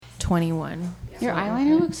21. Your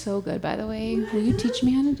eyeliner looks so good, by the way. Will you teach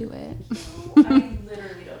me how to do it? I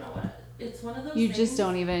literally don't know what. It's one of those You things, just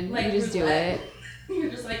don't even. like you just roulette. do it. You're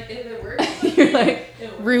just like, if it works. You're like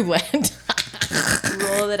Roulette.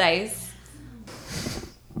 roll the dice.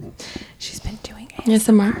 She's been doing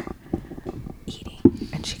ASMR. eating,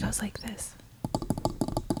 and she goes like this,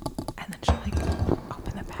 and then she'll like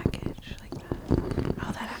open the package like that.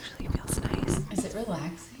 Oh, that actually feels nice. Is it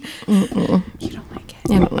relaxing? You don't like it?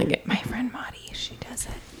 I don't like it. My friend Maudie, she does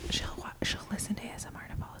it. She'll listen to ASMR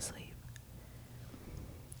to fall asleep.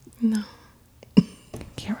 No.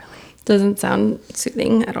 Can't relate. Doesn't sound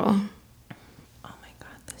soothing at all. Oh my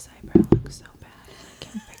god, this eyebrow looks so bad. I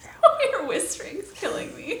can't figure out. Oh, your whispering's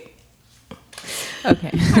killing me.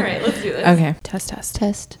 Okay. All right, let's do this. Okay. Test.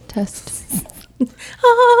 Test. Test.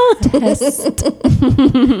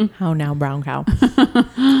 How now, brown cow?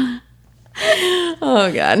 Oh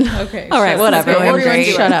God. Okay. All right, whatever. Everyone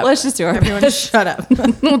shut up. Let's just do our Everyone best. shut up.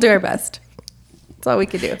 We'll do our best. That's all we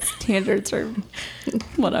could do. Standards or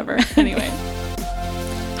whatever. Anyway.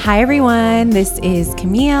 Hi everyone. This is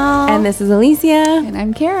Camille. And this is Alicia. And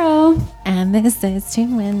I'm Carol. And this is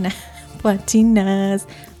Twin Platinas,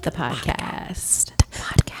 the podcast.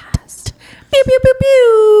 Pew, pew, pew,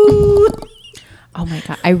 pew. Oh my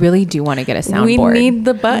god, I really do want to get a soundboard. We need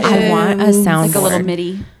the button. I want a soundboard. Like a little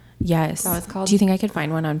MIDI. Yes. That's what it's called. Do you think I could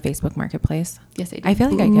find one on Facebook Marketplace? Yes, I do. I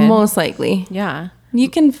feel like I could. Most likely. Yeah. You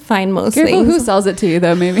can find most Careful things. who sells it to you,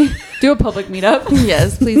 though, maybe. Do a public meetup.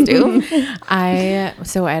 Yes, please do. I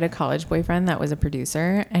had a college boyfriend that was a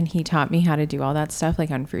producer, and he taught me how to do all that stuff like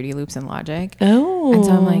on Fruity Loops and Logic. Oh. And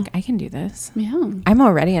so I'm like, I can do this. Yeah. I'm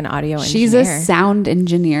already an audio engineer. She's a sound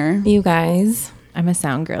engineer. You guys. I'm a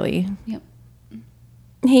sound girly. Yep.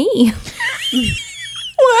 Hey.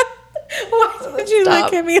 What? Why did you Stop.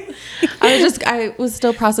 look at me? I was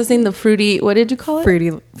still processing the fruity, what did you call it?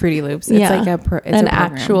 Fruity Loops. It's like it's an a program.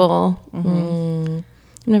 actual.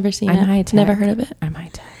 I've never seen I'm it. high tech. Never heard of it. I'm high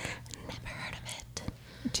tech. Never heard of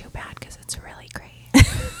it. Too bad because it's really great.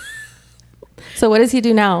 So what does he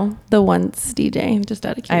do now? The once DJ, just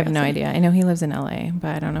out of curiosity. I have no idea. I know he lives in LA,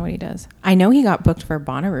 but I don't know what he does. I know he got booked for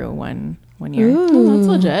Bonnaroo one year. Ooh. Oh, that's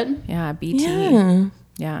legit. Yeah, BT. Yeah.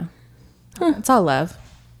 Yeah. It's all love.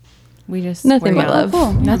 We just Nothing we're but young. love.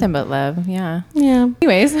 Cool. Nothing but love. Yeah. Yeah.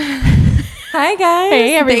 Anyways. Hi guys.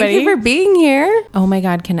 Hey, everybody. Thank you for being here. Oh my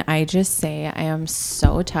God. Can I just say I am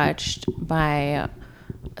so touched by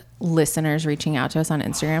listeners reaching out to us on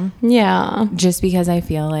Instagram. Yeah. Just because I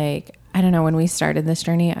feel like, I don't know, when we started this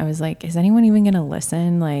journey, I was like, is anyone even going to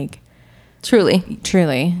listen? Like, Truly.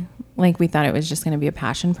 Like we thought it was just going to be a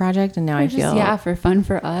passion project. And now I feel. Yeah, for fun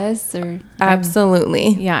for us or Absolutely.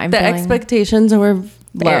 Yeah. I'm the feeling expectations were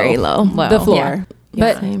very low. the floor. Yeah.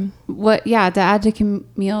 But Same. what, yeah, to add to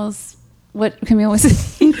Camille's, what Camille was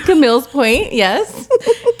saying. Camille's point. Yes.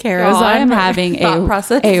 Kara's I am on having thought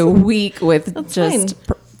process. a week with That's just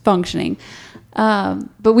fine. functioning.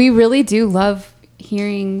 But we really do love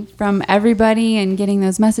hearing from everybody, and getting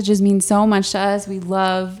those messages means so much to us. We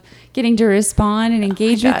love getting to respond and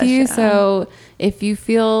engage with gosh, you. yeah. So if you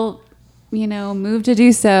feel, moved to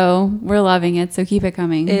do so, we're loving it. So keep it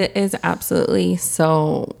coming. It is absolutely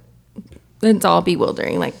so. It's all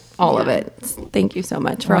bewildering, like all of it. Thank you so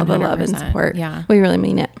much for all the love and 100%. support. Yeah. We really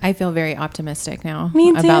mean it. I feel very optimistic now Me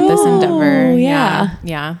about this too. endeavor. Yeah.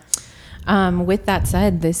 Yeah. With that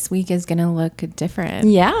said, this week is going to look different.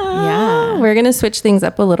 Yeah. We're going to switch things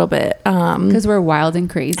up a little bit. Because we're wild and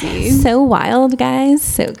crazy. So wild, guys.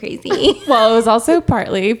 So crazy. Well, it was also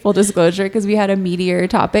partly full disclosure because we had a meteor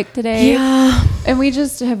topic today. Yeah. And we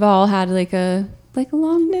just have all had like a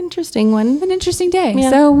long, An interesting one. an interesting day. Yeah.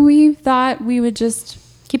 So we thought we would just,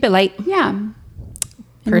 Keep it light. and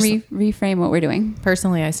reframe what we're doing.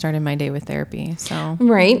 Personally, I started my day with therapy. So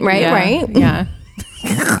Right. Yeah.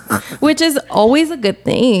 Which is always a good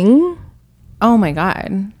thing, Oh my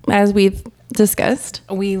God. as we've discussed.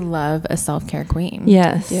 We love a self-care queen.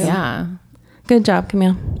 Yes. Yeah. Good job,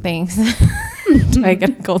 Camille. Thanks. Do I get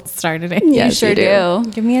a gold star today? Yes, sure you do.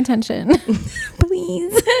 Give me attention.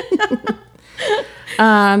 Please.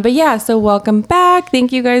 But yeah, so welcome back.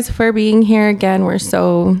 Thank you guys for being here again. We're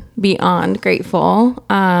so beyond grateful.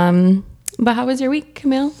 But how was your week,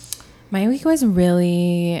 Camille? My week was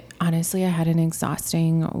really, honestly, I had an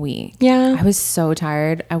exhausting week. Yeah. I was so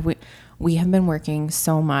tired. We have been working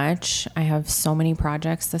so much. I have so many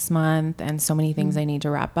projects this month and so many things I need to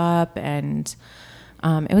wrap up. And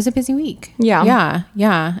it was a busy week. Yeah.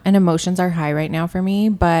 Yeah. And emotions are high right now for me.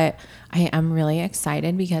 But I am really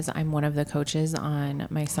excited because I'm one of the coaches on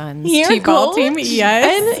my son's T-ball team.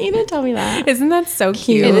 Yes. You didn't tell me that. Isn't that so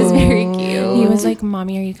cute? It is very cute. He was like,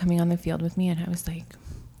 Mommy, are you coming on the field with me? And I was like,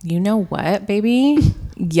 You know what, baby?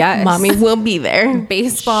 Yes. Mommy will be there.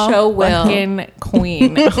 Baseball Show will. fucking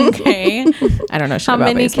queen. Okay. I don't know shit How about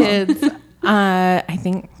many baseball. kids? I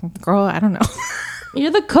think, girl, I don't know. You're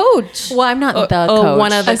the coach. Well, I'm not the coach.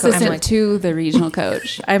 one of the Assistant I'm like, to the regional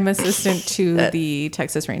coach. I'm assistant to the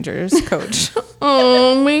Texas Rangers coach.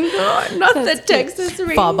 Oh my God. Not the Texas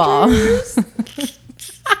Rangers. Fall ball.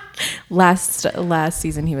 Last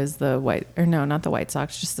season he was the not the White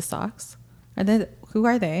Sox, just the Sox. Who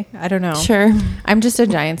are they? I don't know. Sure. I'm just a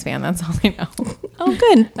Giants fan. That's all I know. Oh,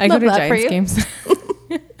 good. I go Love to that for Giants you.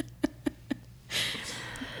 games.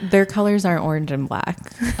 Their colors are orange and black.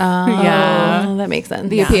 Oh, Yeah. that makes sense.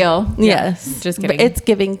 The appeal. Yes. Just But kidding. it's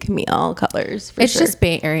giving Camille colors for It's sure. just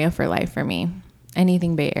Bay Area for life for me.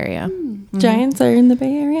 Anything Bay Area. Giants are in the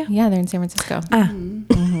Bay Area. Yeah, they're in San Francisco.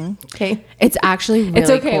 Okay. It's actually really It's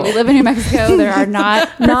okay. cool. We live in New Mexico. There are not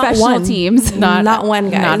professional one. teams. Not one,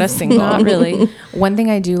 guys. Not a single. Not really. One thing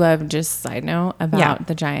I do love, just side note about Yeah.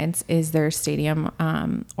 the Giants, is their stadium,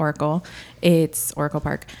 Oracle. It's Oracle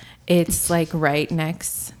Park. It's like right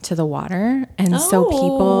next to the water, and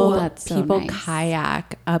so That's so people nice.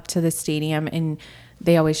 kayak up to the stadium, and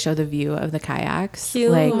they always show the view of the kayaks,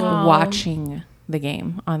 Cute. like Wow. watching the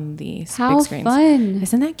game on the How big screens. fun.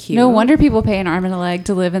 Isn't that cute? No wonder people pay an arm and a leg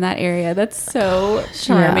to live in that area. That's so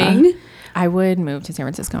charming. I would move to San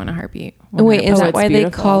Francisco in a heartbeat. Wait, is Oh, that it's why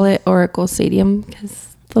beautiful. they call it Oracle Stadium?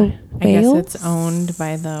 Because the I guess whales? it's owned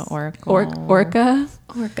by the Oracle. Orca?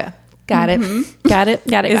 Orca. Got it. Got it.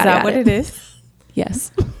 Got it. Is got that it, what got it is?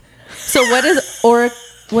 Yes. So what is Oracle?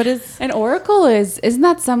 What is? An oracle isn't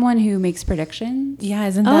that someone who makes predictions? Yeah,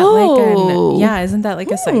 isn't that Oh. isn't that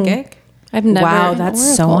like a psychic? I've never. Wow, an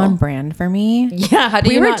that's so oracle. on brand for me. Yeah. How do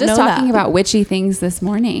We you were not just know talking that? about witchy things this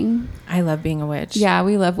morning. I love being a witch. Yeah,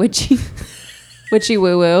 we love witchy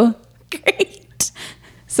woo woo. Great.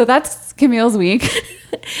 So that's Camille's week.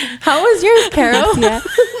 How was yours, Carol? Yeah.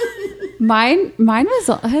 Mine has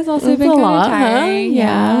also It's been a kind lot, of huh? tiring.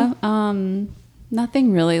 Yeah. Yeah.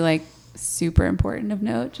 Nothing really like super important of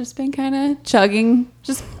note. Just been kind of chugging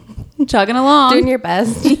along. Doing your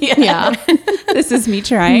best. Yeah. This is me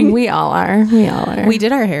trying. We all are. We all are. We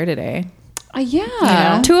did our hair today.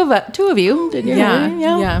 Yeah. Two of you did your hair.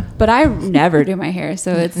 Yeah. But I never do my hair,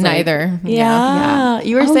 so it's like- Neither. Yeah.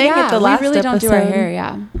 You were Oh, saying yeah, it the last we really don't do our episode. hair.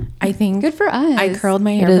 Yeah. I think Good for us. I curled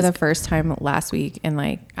my hair It for is. the first time last week, and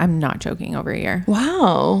like I'm not joking, over a year.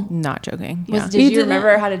 Wow. Not joking. Yeah. Did You you did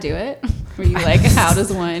remember how to do it? Were you like, how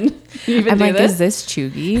does one even I'm do like, this? is this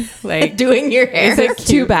chuggy? Like, Doing your hair. is it Too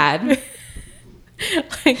cute? bad.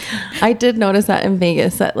 Like, I did notice that in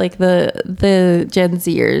Vegas that like the Gen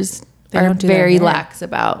Zers They are don't do their very hair. lax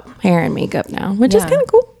about hair and makeup now, which is Yeah. kind of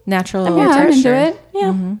cool. natural. Yeah, I'm into texture. it.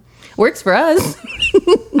 Yeah. Works for us.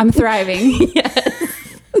 I'm thriving.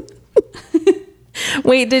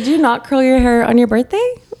 Wait, did you not curl your hair on your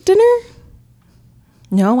birthday dinner?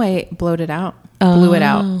 No, I blowed it out. Blew it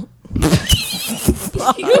out.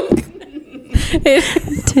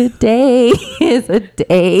 Today is a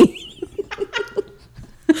day.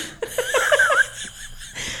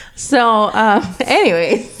 So,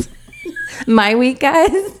 anyways, my week,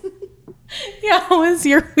 guys. Yeah, how was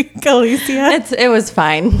your week, Alicia? It was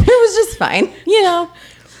fine. It was just fine. You know,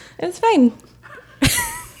 it was fine.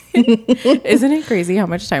 Isn't it crazy how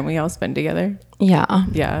much time we all spend together? Yeah.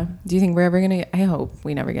 Yeah. Do you think we're ever gonna? I hope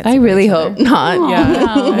we never get. I sick of really each hope other. not. Yeah,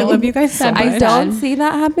 I love you guys so That'd be much. I don't see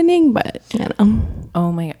that happening, but you know.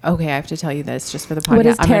 Oh my. Okay, I have to tell you this just for the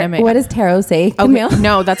podcast. What does tarot say, Okay, Camille?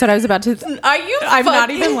 no, that's what I was about to. Are you I'm not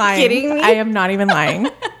fucking even lying. kidding me? I am not even lying.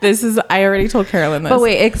 This is. I already told Carolyn this. But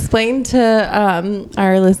wait, explain to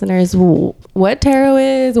our listeners what tarot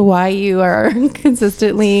is, why you are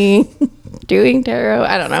consistently doing tarot.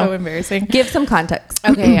 I don't know. So embarrassing. Give some context.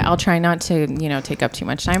 Okay, I'll try not to, take up too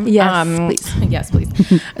much time. Yes, please. Yes,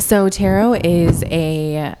 please. So tarot is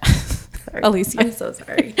a Alicia. I'm so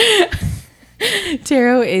sorry.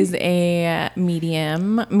 Tarot is a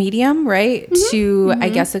medium, right? To, I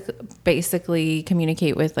guess, basically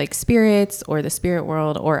communicate with like spirits or the spirit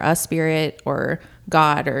world or a spirit or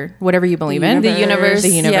God or whatever you believe in. The universe. The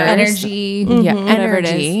universe. Yeah. Energy. Yeah, Whatever it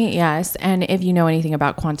energy. is. Yes. And if you know anything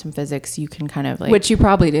about quantum physics, you can kind of like, Which you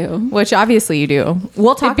probably do. which obviously you do.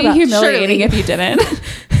 We'll talk It'd be about humiliating if you didn't.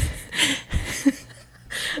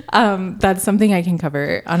 That's something I can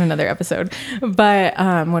cover on another episode. But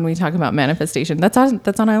when we talk about manifestation, that's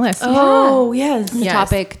on our list. Oh, yes. Yes.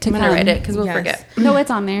 Topic to I'm going to come. write it because we'll Yes. forget. No,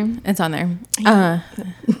 it's on there. It's on there.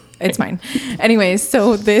 It's fine. Anyways,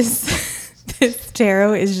 so this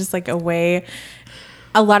tarot is just like a way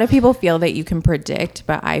a lot of people feel that you can predict,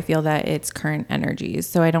 but I feel that it's current energies.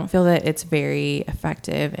 So I don't feel that it's very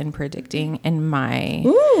effective in predicting in my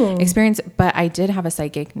experience. But I did have a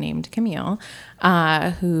psychic named Camille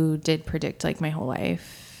who did predict like my whole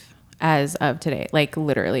life as of today, like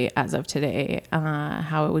literally as of today,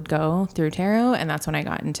 how it would go through tarot. And that's when I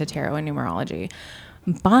got into tarot and numerology.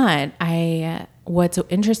 But what's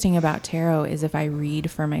interesting about tarot is if I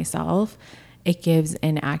read for myself, it gives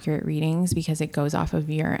inaccurate readings because it goes off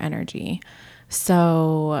of your energy.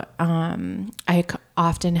 So I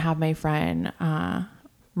often have my friend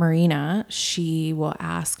Marina, she will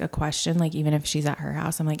ask a question, like even if she's at her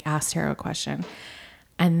house, I'm like, ask tarot a question.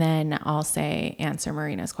 And then I'll say, answer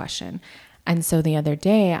Marina's question. And so the other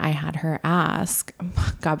day I had her ask,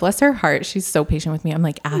 God bless her heart, she's so patient with me. I'm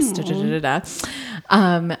like, ask,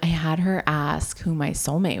 I had her ask who my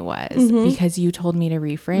soulmate was because you told me to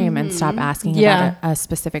reframe and stop asking about a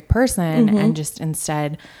specific person and just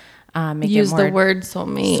instead use the word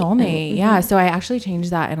soulmate. Yeah. So I actually changed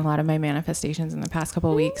that in a lot of my manifestations in the past couple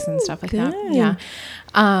of weeks and stuff like that. Yeah.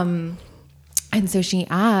 And so she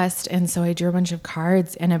asked, and so I drew a bunch of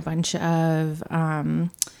cards and a bunch of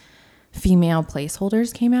female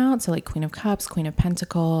placeholders came out. So like Queen of Cups, Queen of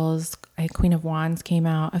Pentacles, Queen of Wands came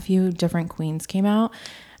out, a few different queens came out.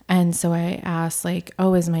 And so I asked like,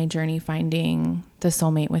 oh, is my journey finding the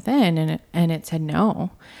soulmate within? And it said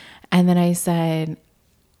no. And then I said,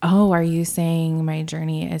 oh, are you saying my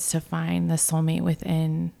journey is to find the soulmate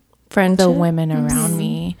within the women around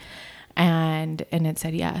me? And it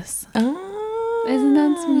said yes. Isn't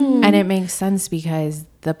that sweet? And it makes sense because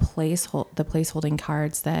the placeholding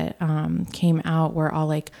cards that came out were all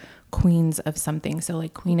like queens of something. So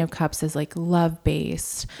like Queen of Cups is like love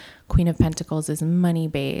based. Queen of Pentacles is money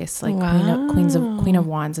based. Like Queen of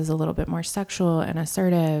Wands is a little bit more sexual and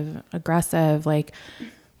assertive, aggressive, like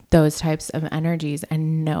those types of energies.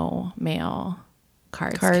 And no male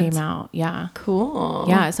cards came out. Yeah. Cool.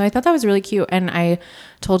 Yeah. So I thought that was really cute. And I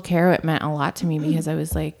told Caro it meant a lot to me because I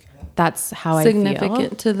was like, that's how I feel.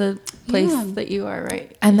 Significant to the place that you are,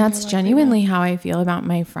 right? And that's genuinely how I feel about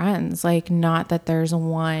my friends. Like, not that there's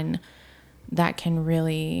one that can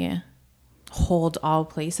really hold all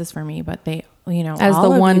places for me, but they, you know, as all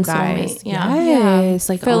the of one you guys, soulmate. yes,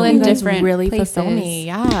 like fill all in of you different really places. fulfill me.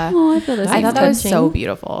 Yeah. Oh, I feel the same. I thought that was touching. so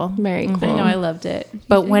beautiful. Very cool. I know, I loved it.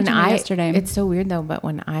 But You when told me yesterday, it's so weird though, but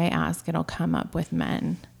when I ask, it'll come up with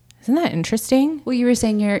men. Isn't that interesting? well, you were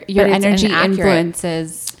saying your But it's energy inaccurate.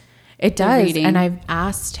 influences. It does. reading. And I've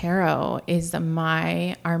asked tarot,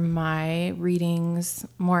 are my readings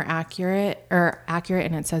more accurate or accurate?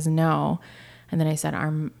 And it says no. And then I said,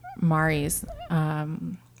 are Mari's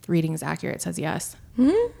readings accurate? It says yes.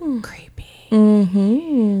 Creepy.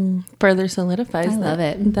 Further solidifies I love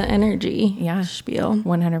it. the energy spiel.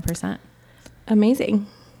 100%. Amazing.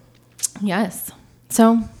 Yes.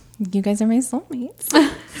 So you guys are my soulmates.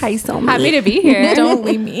 Hi, soulmate. Happy to be here. Don't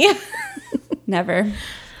leave me. Never.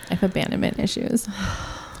 I have abandonment issues.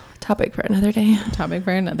 Topic for another day. Topic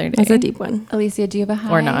for another day. That's a deep one. Alicia, do you have a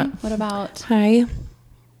high? Or not. What about? Hi.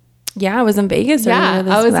 Yeah, I was in Vegas. Yeah, earlier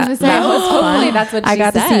this I was that- going to say, hopefully that's what she I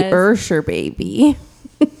got says. to see Ursher, baby.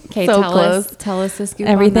 Okay, so tell us the scoop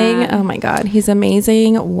Everything. on that. Oh my God, he's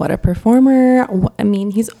amazing. What a performer. I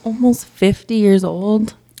mean, he's almost 50 years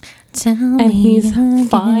old. And he's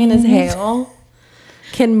fine as hell.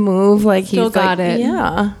 Can move like Still he's got like, it.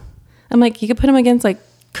 yeah. I'm like, you could put him against like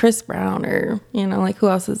Chris Brown or, you know, like who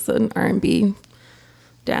else is an R&B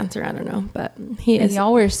dancer? I don't know, but he And is.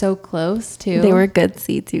 y'all were so close too. They were good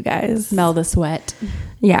seats, you guys. Smell the sweat.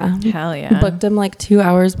 Yeah. Hell yeah. Booked him like 2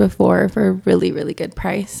 hours before for a really, really good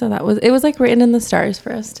price. So it was like written in the stars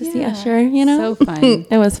for us to see Usher, you know? So fun.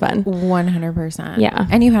 It was fun. 100%. Yeah.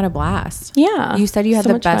 And you had a blast. Yeah. You said you had So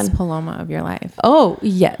the much best fun. paloma of your life. Oh,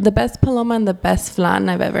 yeah. The best paloma and the best flan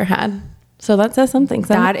I've ever had. So that says something.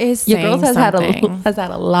 So That is your girls saying has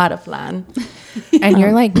had a lot of flan. And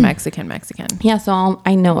you're like Mexican. Yeah, so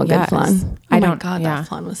I know a good Yes. flan. I Oh my don't- God, yeah. that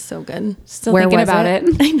flan was so good. Still Where thinking was about it?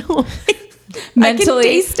 it. I know. Mentally,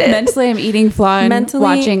 taste it. mentally, I'm eating flan, Mentally-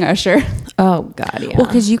 watching Usher. Oh God, yeah. Well,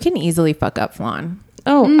 because you can easily fuck up flan.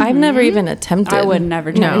 Oh, I've never even attempted. I would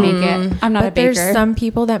never try to make it. I'm not a But there's baker. some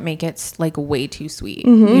people that make it like way too sweet.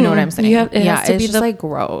 You know what I'm saying? It has to it's be just the like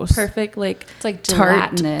gross. perfect, like It's like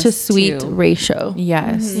tart gelatinous, to sweet too. ratio.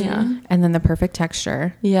 Yes. Yeah. And then the perfect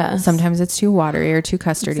texture. Yes. Sometimes it's too watery or too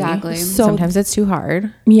custardy. Exactly. So- Sometimes it's too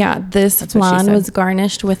hard. Yeah, this That's what she flan said. was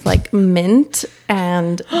garnished with like mint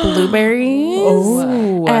and blueberries.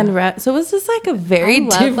 And so it was just like a very I love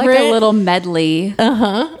different like a little medley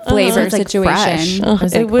flavor It's like situation. fresh.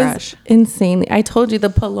 was it like was fresh. insane. I told you the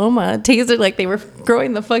Paloma tasted like they were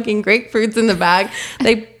growing the fucking grapefruits in the bag.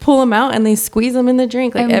 They pull them out and they squeeze them in the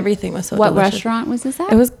drink. Like everything was so What delicious. restaurant was this at?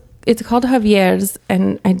 It's called Javier's,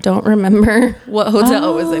 and I don't remember what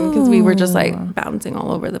hotel it was in because we were just like bouncing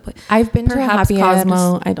all over the place. I've been Perhaps to a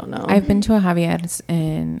Cosmo. I don't know. I've been to a Javier's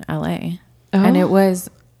in LA, and it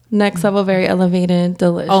was next level, very elevated,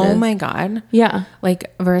 delicious. oh my god. Yeah,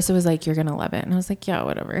 Like Marissa was like, "You're gonna love it," and I was like, "Yeah,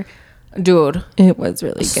 whatever." Dude, it was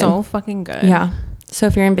really good. so fucking good. Yeah. So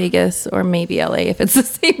if you're in Vegas or maybe LA, if it's the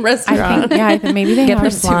same restaurant, I think maybe they get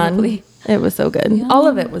have the flan. It was so good. Yeah. All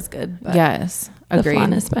of it was good. But Yes, the agreed.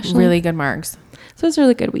 flan especially. Really good margs. So it was a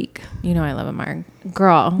really good week You know I love a marg,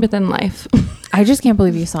 girl. within life. I just can't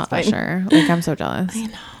believe you saw Fine. Usher. Like I'm so jealous. I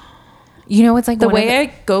know. You know, it's like The one of way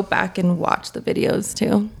I go back and watch the videos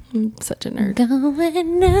too. I'm such a nerd.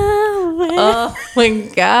 Going nowhere. Oh my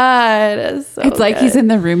god. It's like he's in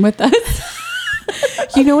the room with us.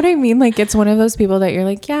 You know what I mean? Like it's one of those people that you're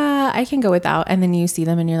like, yeah, I can go without, and then you see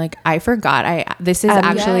them and you're like, I forgot. This is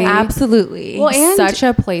actually absolutely Well, and such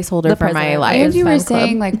a placeholder for my president. life. And you were fan club.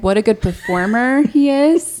 saying like what a good performer he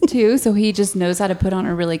is too. So he just knows how to put on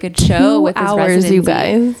a really good show 2 with his hours, residency. you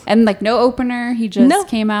guys. And like no opener. He just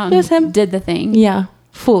came out just and him. did the thing. Yeah,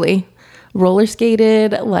 fully roller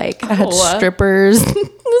skated. Like I had Oh. strippers. It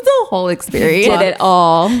was a whole experience. Did it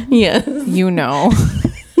all. Yes. You know,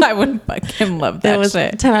 I would fucking love that It was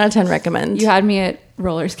shit. 10 out of 10 recommend. You had me at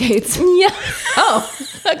roller skates. Yeah. Oh,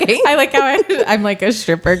 okay. I like how I'm like a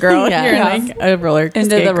stripper girl. Yeah. You're Yeah. like a roller Into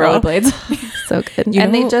skate the girl. rollerblades. So good. You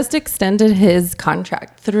And know- they just extended his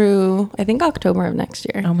contract through, I think, October of next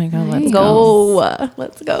year. Oh my god, let's Nice. go.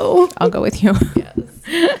 Let's go. I'll go with you.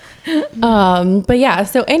 But yeah,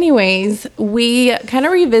 so anyways, we kind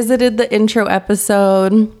of revisited the intro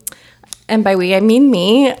episode. And by we, I mean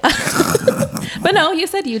me. But no, you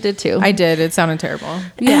said you did too. I did. It sounded terrible.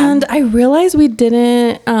 And I realized we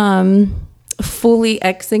didn't fully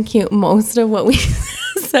execute most of what we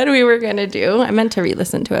said we were going to do. I meant to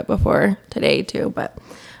re-listen to it before today too, but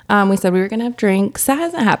we said we were going to have drinks. That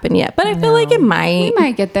hasn't happened yet, but I feel like it might. We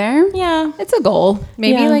might get there. Yeah. It's a goal.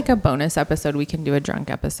 Maybe Yeah. like a bonus episode. We can do a drunk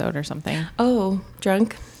episode or something, Oh,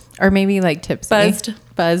 drunk. or maybe like tipsy, Buzzed.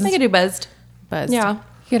 buzzed, I could do buzzed. buzzed. Yeah.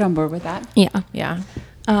 Get on board with that. Yeah. yeah.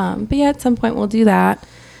 But yeah, at some point we'll do that.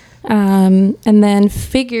 And then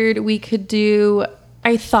figured we could do,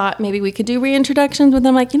 I thought maybe we could do reintroductions, but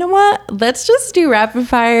I'm like, you know what? Let's just do rapid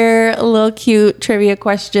fire, a little cute trivia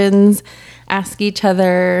questions, ask each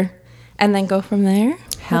other, and then go from there.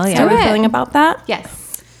 Hell yeah. How are we Do it. feeling about that?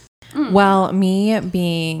 Yes. Well, me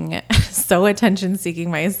being so attention seeking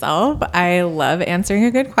myself, I love answering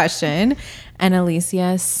a good question. And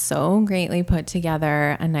Alicia so greatly put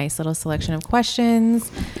together a nice little selection of questions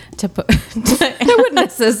to put I wouldn't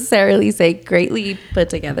necessarily say greatly put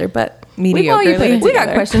together, but mediocrely. we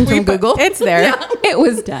got questions from Google. It's there. It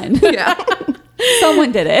was done. Yeah.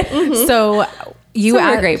 Someone did it. So you So we're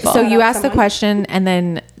ask, grateful. so you Shout out ask the someone. question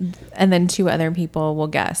and then 2 other people will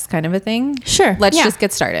guess, kind of a thing. Sure. Let's Yeah. just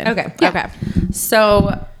get started. Okay. Yeah. Okay.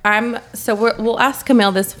 So we'll ask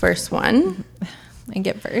Camille this first one. I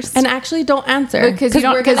get first. And actually don't answer Because you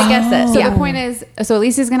don't, we're gonna guess it. So Yeah. the point is, so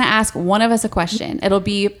Alicia's going to ask one of us a question. It'll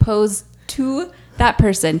be posed to that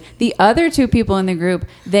person. The other 2 people in the group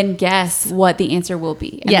then guess what the answer will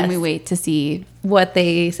be. And Yes. then we wait to see. What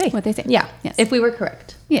they say. What they say. Yeah. Yes. If we were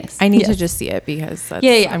correct. Yes. I need to Yes. just see it because that's,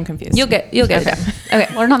 Yeah. I'm confused. You'll get it.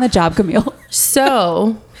 Okay. Learn on the job, Camille.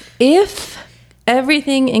 So if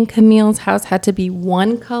everything in Camille's house had to be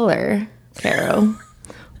one color, Caro,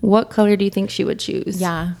 what color do you think she would choose?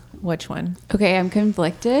 Yeah. Which one? Okay, I'm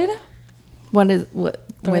conflicted. What is what?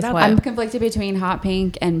 With what? I'm conflicted between hot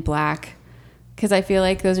pink and black because I feel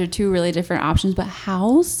like those are 2 really different options. But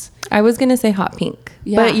house? I was gonna say hot pink,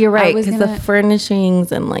 Yeah, but you're I right was because the gonna-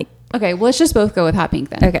 furnishings and like. Okay, well, let's just both go with hot pink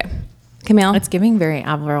then. Okay, Camille. It's giving very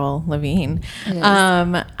Avril Lavigne. It is.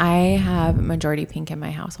 I have majority pink in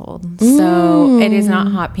my household. So it is not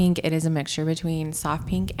hot pink. It is a mixture between soft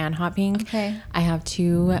pink and hot pink. Okay. I have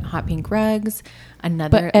 2 hot pink rugs,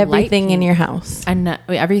 another but everything light in pink, your house. and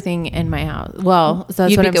everything in my house. Well, so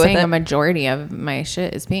that's You'd what be I'm good with saying. it. A majority of my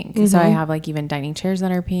shit is pink. So I have like even dining chairs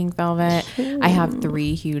that are pink velvet. I have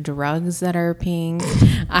 3 huge rugs that are pink.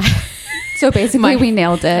 So basically, we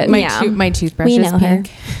nailed it. My toothbrush We is know her.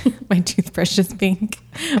 pink. My toothbrush is pink.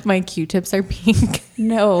 My Q-tips are pink.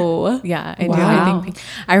 No. Yeah, I do. Wow. I think pink.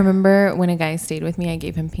 I remember when a guy stayed with me, I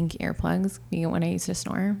gave him pink earplugs when I used to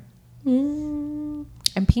snore.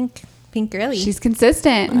 I'm pink girly. She's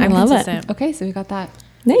consistent. I love it. consistent. Okay, so we got that.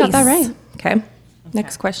 Nice. Got that right. Okay.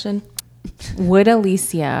 Next question. Would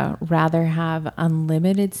Alicia rather have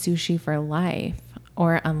unlimited sushi for life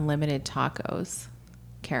or unlimited tacos?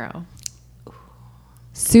 Caro.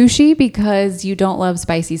 Sushi because you don't love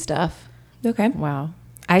spicy stuff. Okay. Wow.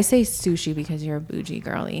 I say sushi because you're a bougie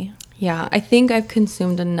girly. Yeah, I think I've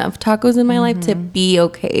consumed enough tacos in my life to be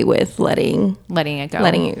okay with letting it go.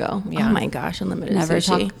 Yeah. Oh my gosh, unlimited Never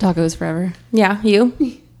sushi. tacos forever. Yeah, you?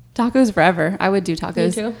 Tacos forever. I would do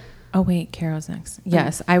tacos. You too? Oh wait, Caro's next.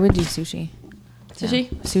 Yes, I would do sushi.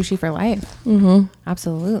 Sushi? Yeah. Sushi for life. Mm-hmm.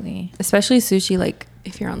 Absolutely. Especially sushi, like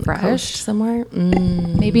if you're on the Fresh? coast somewhere.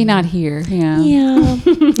 Maybe not here. Yeah. Yeah.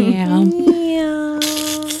 Yeah. Yeah.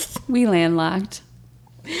 We landlocked.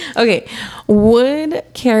 Okay. Would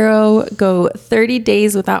Caro go 30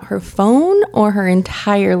 days without her phone or her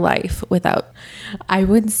entire life without? I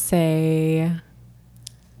would say,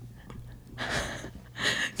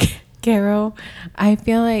 Caro, I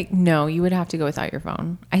feel like, no, you would have to go without your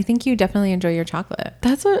phone. I think you definitely enjoy your chocolate.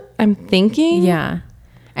 That's what I'm thinking. Yeah.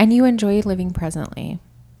 And you enjoy living presently.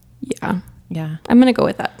 Yeah. Yeah. I'm going to go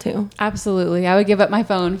with that too. Absolutely. I would give up my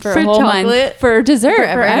phone for For a whole chocolate? month. For dessert.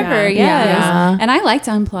 Forever. Forever. Yeah. Yes. Yeah. And I like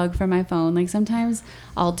to unplug from my phone. Like sometimes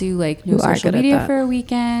I'll do like no You are social good at media that. for a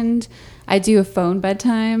weekend. I do a phone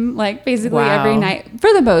bedtime, like basically Wow. every night.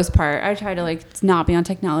 For the most part, I try to like not be on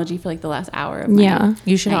technology for like the last hour of my Yeah.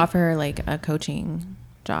 You should night. offer her like a coaching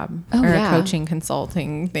job Oh, or yeah. a coaching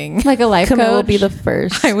consulting thing. Like a life Camille coach. will be the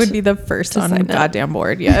first. I would be the first To on sign the up. goddamn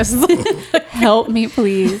board. Yes. Help me,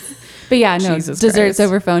 please. But yeah, no, Jesus desserts Christ.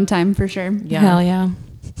 over phone time for sure. Yeah. Hell yeah.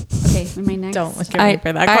 Okay, my next. Don't look at me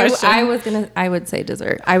for that question. I would say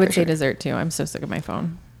dessert. I would for say sure. dessert too. I'm so sick of my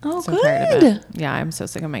phone. Oh, So tired of good. it. Yeah, I'm so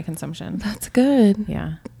sick of my consumption. That's good.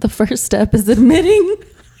 Yeah. The first step is admitting.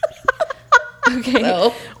 Okay.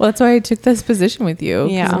 So, Well, that's why I took this position with you.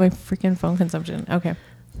 'cause Yeah. of my freaking phone consumption. Okay.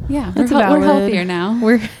 Yeah, That's we're valid. healthier now.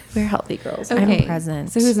 We're healthy girls. I'm Okay.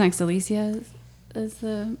 present. So who's next? Alicia is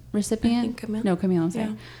the recipient? I think Camille. No, Camille, I'm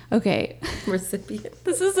sorry. Okay. Recipient.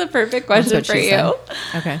 This is a perfect That's question what for she you. said.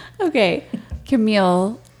 Okay. Okay.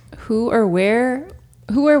 Camille, who or where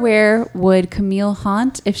would Camille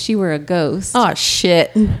haunt if she were a ghost? Oh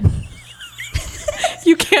shit.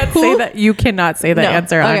 You can't say that. You cannot say that No.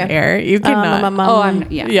 answer on Okay. air. You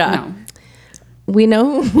cannot. Yeah. Yeah. No. We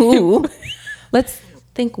know who. Let's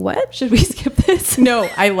think. What? Should we skip this? No,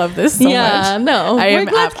 I love this so Yeah, much. no. I am.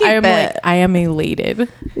 Let's keep I am it. like. I am elated.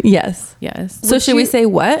 Yes. Yes. So should we say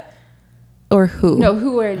what or who? No,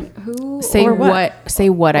 who Say or what? Say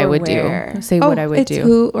what I Or would where. do. Say Oh, what I would it's do.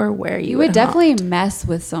 who or where you You would haunt. definitely mess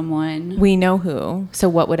with someone. We know who. So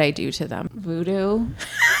what would I do to them? Voodoo.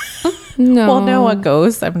 No. Well, no, a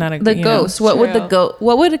ghost. I'm not a The you know. ghost. What would the True.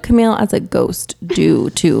 What would a Camille as a ghost do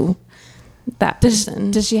to that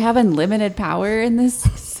person? Does she have unlimited power in this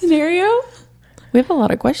scenario? We have a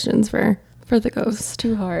lot of questions for the It's ghost.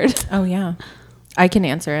 too hard. Oh yeah, I can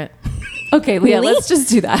answer it. Okay, Leah, Really? let's just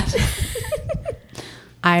do that.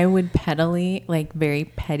 I would pettily, like very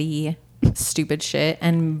petty, stupid shit,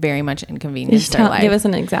 and very much inconvenience Just their life. give us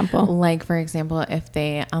an example. Like for example, if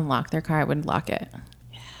they unlock their car, I would lock it.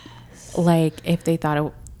 Like if they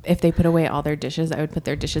put away all their dishes, I would put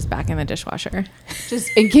their dishes back in the dishwasher. Just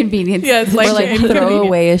inconvenience. Yeah, it's Or like like throw inconvenient.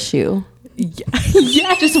 away a shoe.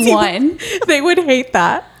 Yeah, Just one. They would hate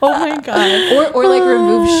that. Oh my god. Or like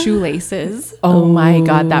remove shoelaces. Oh my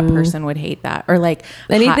god, that person would hate that. Or like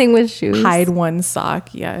Anything with shoes. hide one sock.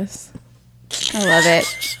 Yes. I love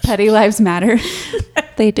it. Petty lives matter.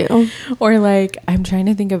 They do. Or like I'm trying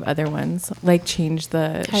to think of other ones. Like change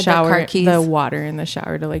the the shower, car keys. the water in the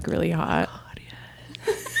shower to like really hot.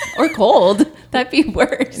 Or cold. That'd be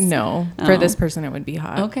worse. No, for Oh. this person it would be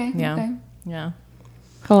hot. Okay, Yeah. okay. Yeah.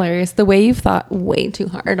 Hilarious. The way you've thought way too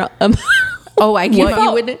hard. Oh, I came What up.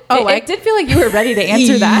 you would- I did feel like you were ready to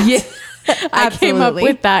answer that. Yeah. I came up Absolutely.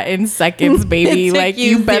 with that in seconds, baby. It took Like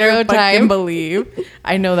you you better zero fucking time. believe.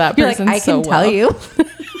 I know that You're like, person I so can tell well. you.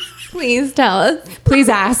 Please tell us. Please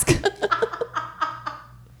ask.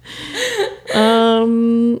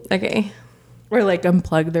 Okay. Or like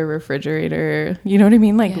unplug their refrigerator. You know what I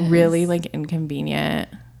mean? Like Yes. really like inconvenient.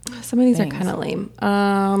 Some of these Thanks. are kind of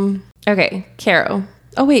lame. Okay. Caro.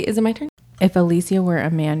 Oh, wait. Is it my turn? If Alicia were a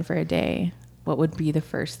man for a day, what would be the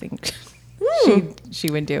first thing she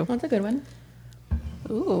would do? That's a good one.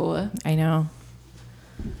 Ooh. I know.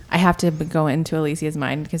 I have to go into Alicia's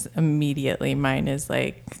mind because immediately mine is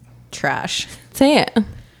like trash. Say it.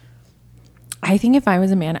 I think if I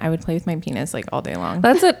was a man, I would play with my penis like all day long.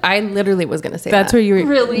 That's what I literally was going to say. That's that. what you were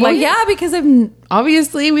Really? Well, yeah, because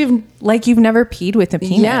we've like you've never peed with a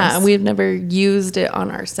penis. yeah, we've never used it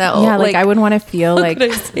on ourselves. yeah, like I would want to feel like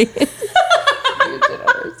could I say it? Used it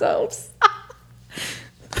on ourselves.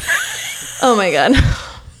 Oh my god.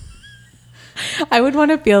 I would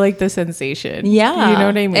want to feel like the sensation. Yeah. You know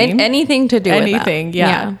what I mean? And anything to do with anything.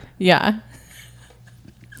 that. Yeah.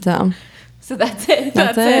 So that's it.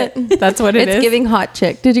 That's it. That's what it is. It's giving hot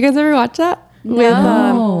chick. Did you guys ever watch that?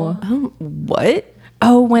 No. What?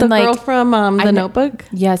 Oh, when The like girl from The Notebook?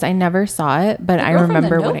 yes, I never saw it, but I Girl from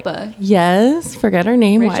remember The when Notebook Yes. Forget her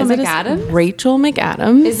name. Rachel Why is McAdams? Rachel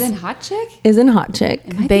McAdams. is in Hot Chick. Is in Hot Chick.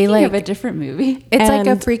 Am I They, thinking of like- a different movie? it's like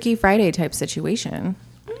a And- Freaky Friday type situation.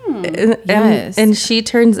 And, Yes. and she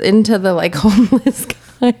turns into the like homeless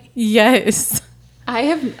guy. Yes. I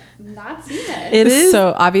have not seen it. It is.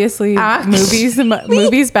 So obviously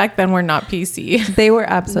movies back then were not PC. They were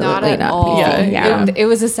absolutely Not at not all. PC. Yeah. It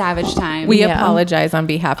was a savage time. We Yeah. apologize on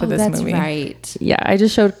behalf of this That's movie. right. Yeah, I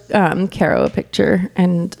just showed Caro a picture,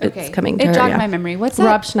 and it's coming to It her. jogged yeah. my memory. What's that?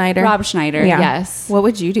 Rob Schneider. Rob Schneider. Yeah. Yes. What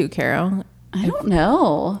would you do, Carol? I don't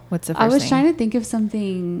know. What's the I first was thing? trying to think of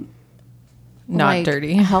something Not like,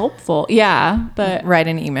 dirty. helpful. Yeah, but Write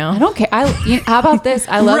an email. I don't care. How about this?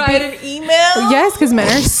 I love being, an email. Yes, because men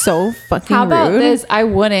are so fucking How about rude. this? I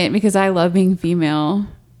wouldn't because I love being female.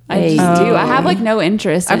 I Hey. just do. I have like no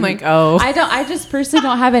interest. I'm in- like, oh. I just personally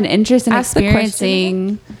don't have an interest in Ask the question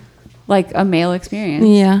experiencing like a male experience.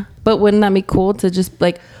 Yeah, but wouldn't that be cool to just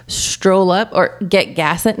like stroll up or get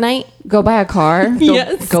gas at night? Go buy a car.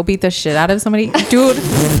 Go beat the shit out of somebody, dude.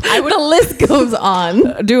 The list goes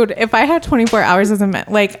on. Dude, if I had 24 hours as a man,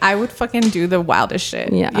 like I would fucking do the wildest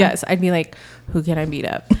shit. Yeah. Yes, I'd be like, who can I beat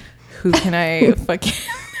up? Who can I fucking?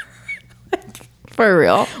 For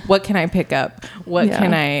real. What can I pick up? What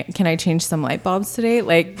Yeah. can I change some light bulbs today?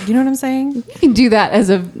 Like, you know what I'm saying? You can do that as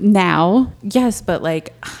of now. Yes, but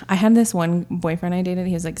like I had this one boyfriend I dated.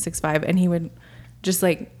 He was like 6'5", and he would just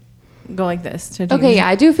like go like this to do Okay, yeah,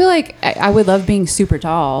 I do feel like I would love being super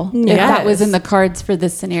tall if that was Yes. in the cards for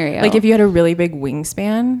this scenario. Like if you had a really big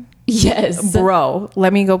wingspan, yes, bro,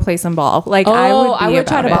 let me go play some ball. Like Oh, I would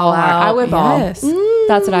try to about it. ball hard. I would ball. Yes.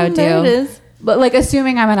 That's what I would do. There it is. But like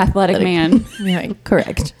assuming I'm an athletic man, Yeah,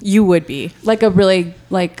 Correct. you would be, like a really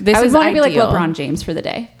like This I would is want to be like ideal. LeBron James for the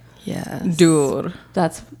day. Yes. dude.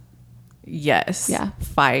 That's Yes. Yeah.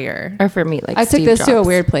 Fire. Or for me, like I took Steve this to a Jobs.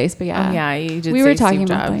 weird place, but yeah. Oh, yeah, you did we say were talking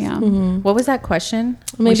Steve about that, Jobs. yeah. What was that question?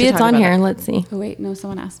 We Maybe should it's talk on about here. that. Let's see. Oh wait, no,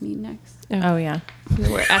 someone asked me next. Oh yeah.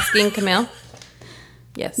 We're asking Camille.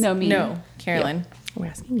 Yes. No, me. No, Carolyn. We're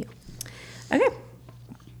asking you. Okay.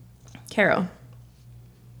 Carol.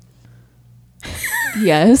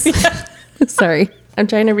 Yes. Sorry. I'm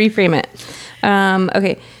trying to reframe it.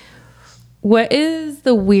 Okay. What is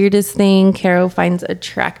the weirdest thing Carol finds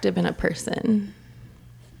attractive in a person?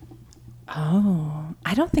 Oh,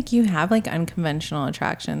 I don't think you have like unconventional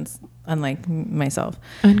attractions, unlike myself.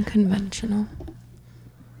 Unconventional.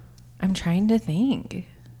 I'm trying to think.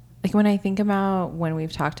 Like when I think about when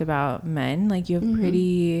we've talked about men, like you have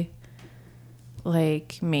pretty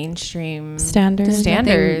like mainstream Standards.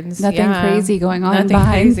 Nothing yeah. crazy going on Nothing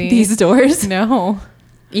behind crazy. these doors. No.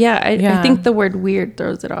 Yeah, I Yeah. think the word weird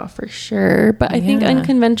throws it off for sure. But I think Yeah.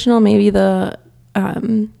 unconventional, maybe the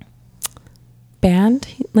band,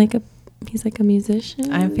 he's like a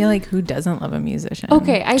musician. I feel like who doesn't love a musician?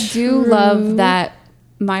 Okay, I do love that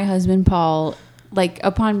my husband Paul, like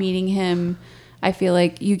upon meeting him, I feel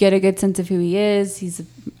like you get a good sense of who he is.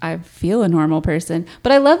 I feel a normal person,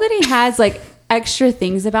 but I love that he has like extra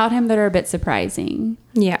things about him that are a bit surprising.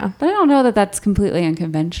 Yeah. But I don't know that that's completely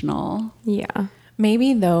unconventional. Yeah.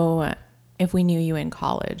 Maybe though, if we knew you in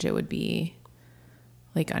college, it would be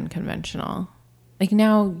like unconventional. Like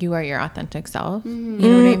now you are your authentic self. You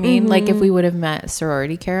know what I mean? Like if we would have met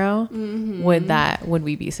sorority Caro, would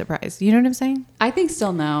we be surprised? You know what I'm saying? I think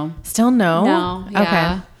still no. Still no? No. Yeah.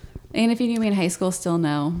 Okay. And if you knew me in high school, still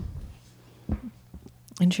no.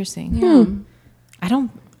 Interesting. Yeah. I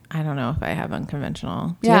don't know if I have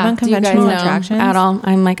unconventional. Do Yeah. you have Do you guys unconventional know attractions? At all.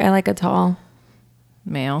 I'm like, I like a tall.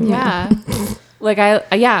 Male. Yeah. Like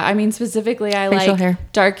I mean specifically I Facial like hair.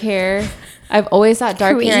 dark hair. I've always thought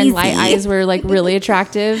dark hair and light eyes were like really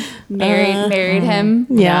attractive. Married him.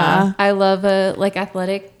 Yeah. I love a like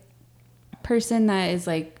athletic person that is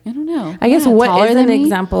like, I don't know. I guess Yeah, what taller is than an me.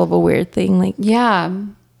 example of a weird thing? Like, Yeah.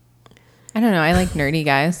 I don't know. I like nerdy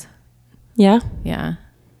guys. yeah. Yeah.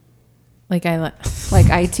 Like I like. Like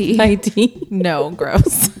IT. IT. No,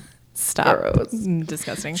 gross. Stop. Gross.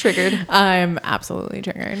 Disgusting. Triggered. I'm absolutely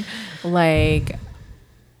triggered. Like,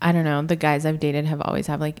 I don't know. The guys I've dated have always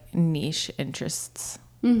had like niche interests.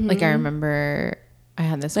 Like I remember I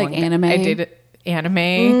had this Like one guy- anime? I dated anime,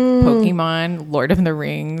 Pokemon, Lord of the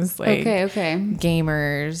Rings, like Okay.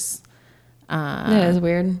 gamers. That is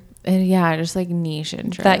weird. And yeah, just like niche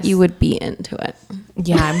interest. that you would be into it.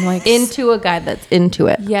 Yeah, I'm like Into a guy that's into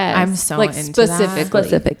it. Yes. I'm so like into specifically. that.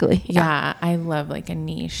 Specifically. Yeah, I love like a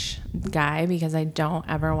niche guy because I don't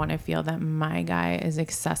ever want to feel that my guy is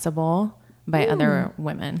accessible by other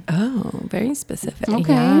women. Oh, very specific.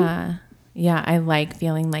 Okay. Yeah, I like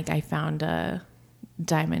feeling like I found a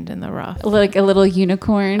diamond in the rough. Like a little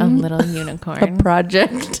unicorn. A little A unicorn.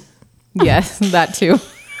 project. Yes, that too.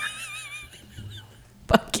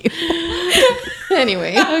 Fuck you.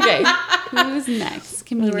 Anyway. Okay. Who's next?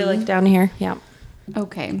 Camille. We're like down here. Yeah.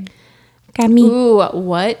 Okay. Got me. Ooh,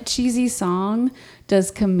 what cheesy song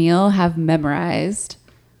does Camille have memorized?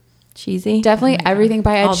 Cheesy. Definitely everything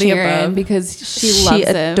by Ed All the Sheeran above. because she loves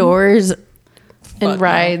him. adores no. and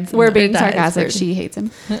rides. We're and being dies sarcastic. for- She hates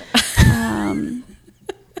him.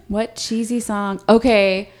 What cheesy song?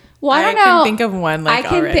 Okay. Well, I don't know. can think of one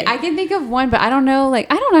like already. I can think of one, but I don't know. Like,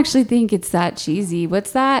 I don't actually think it's that cheesy.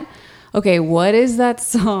 What's that? Okay, what is that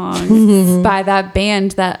song by that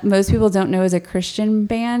band that most people don't know is a Christian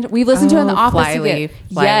band? We listened to it in the office. Flyleaf.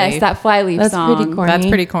 Yes, that Flyleaf That's song. pretty corny. That's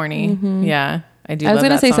pretty corny. Yeah, I do. I was love going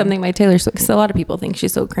to that say song. something by Taylor Swift because a lot of people think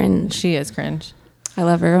she's so cringe. She is cringe. I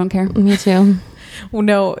love her. I don't care. Me too. Well,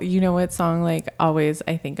 no, you know what song like always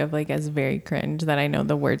I think of like as very cringe that I know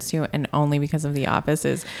the words to and only because of The Office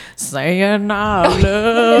is saying I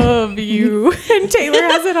love you. And Taylor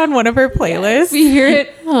has it on one of her playlists. We hear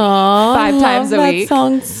it. Aww, 5 times a that week.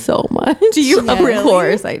 song so much. Do you Of really?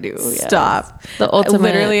 course I do. Yes. Stop. The ultimate.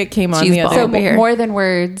 Literally, it came on cheese the other ball So over here. more than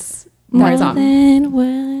words. More That song. than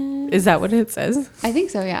words. Is that what it says? I think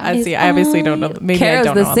so. Yeah. I see. I obviously don't know. Maybe Carol's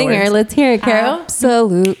I don't know the all singer. the words. Let's hear it, Carol.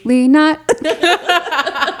 Absolutely not.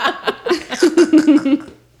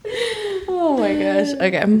 Oh my gosh.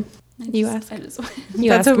 Okay. You asked. I just, You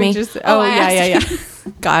That's asked what we me. just. Oh, Oh, I yeah.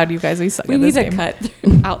 asked God, you guys, we suck we at need this to game.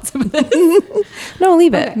 cut out some of this. No,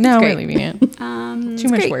 leave it. No, It's we're great. leaving it. Too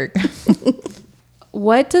much great. work.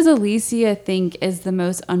 What does Alicia think is the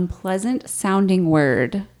most unpleasant sounding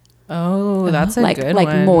word? Oh, that's a like good like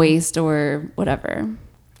one. moist or whatever.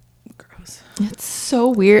 Gross. It's so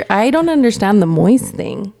weird. I don't understand the moist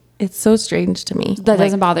thing. It's so strange to me. That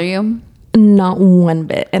doesn't bother you? Not one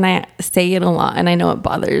bit. And I say it a lot, and I know it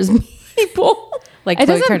bothers people. Like It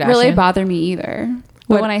Khloe doesn't Kardashian. really bother me either.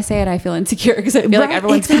 But What? when I say it, I feel insecure because I feel like Right,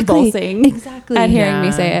 everyone's exactly. convulsing Exactly. at hearing me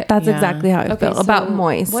Yeah. say it. That's Yeah. exactly how I feel about so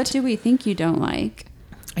moist. What do we think you don't like?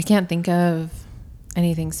 I can't think of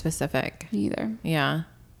anything specific. Me either. Yeah.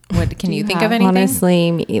 What can Do you you think have- of anything?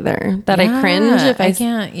 Honestly, me either. That I Yeah, cringe if I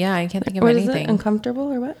can't. Yeah, I can't think of What is anything. it?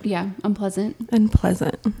 Uncomfortable or what? Yeah, unpleasant.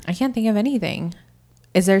 Unpleasant. I can't think of anything.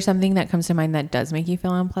 Is there something that comes to mind that does make you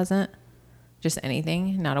feel unpleasant? Just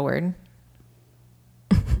anything, not a word.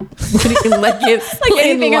 like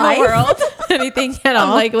anything in the world, anything at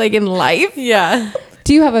all. like in life. Yeah,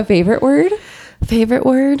 Do you have a favorite word? Favorite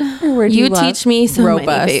word? Or word you you love? teach me so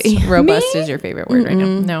robust. many. Robust is your favorite word right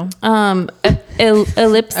now. No.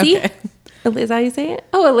 Ellipsy. Okay. Is that how you say it?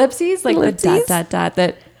 Oh, ellipses? Like Ellipses? the ...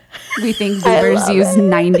 that we think boomers use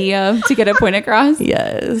 90 of to get a point across.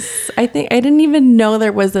 Yes. I think I didn't even know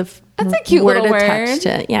there was a That's a cute little word. attached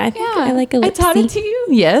to it. Yeah, I think Yeah. I like I ellipsy. taught it to you.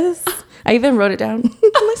 Yes. I even wrote it down.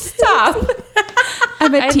 Stop.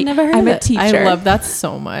 I'm a I've never heard I'm of a it. teacher. I love that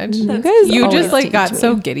so much. You guys You always just like teach got me.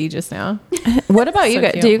 so giddy just now. What about you So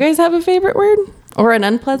guys? cute. Do you guys have a favorite word or an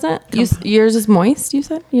unpleasant? Yours is moist. You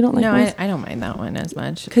said you don't like No, moist I don't mind that one as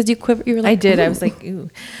much. because you quiver. You were like, I did. I "Ooh." was like, ooh,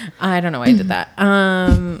 I don't know why I did that.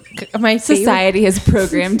 My favorite, Society has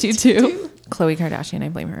programmed you to. Khloe Kardashian. I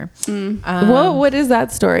blame her. What is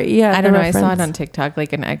that story? Yeah, I the don't know. I saw it reference. on TikTok,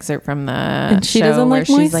 like an excerpt from the she show doesn't where like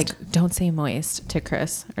she's moist? like, "Don't say moist" to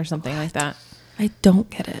Chris or something like that. I don't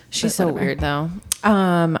get it. She's but so whatever. weird though.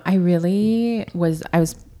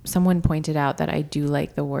 Someone pointed out that I do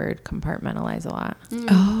like the word compartmentalize a lot.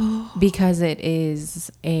 Oh, Because it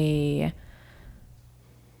is a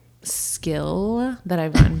skill that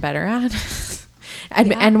I've gotten better at.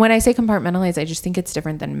 And when I say compartmentalize, I just think it's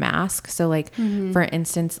different than mask. So like, for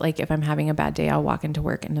instance, like if I'm having a bad day, I'll walk into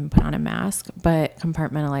work and then put on a mask, but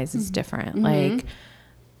compartmentalize is different.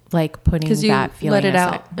 Like putting because you that feeling let it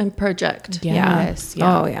aside. out and project. Yes, Yeah.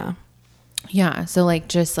 yeah. Oh yeah. Yeah. So like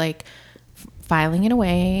just like filing it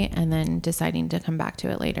away and then deciding to come back to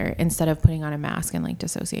it later instead of putting on a mask and like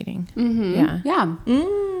dissociating. Yeah. Yeah.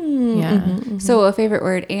 Yeah. So a favorite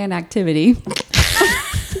word and activity.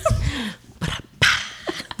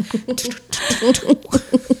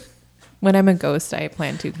 When I'm a ghost, I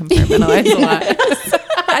plan to compartmentalize a lot.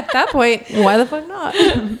 At that point, why the fuck not?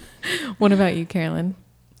 What about you, Carolyn?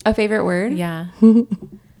 A favorite word? Yeah.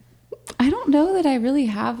 I don't know that I really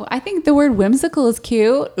have. I think the word whimsical is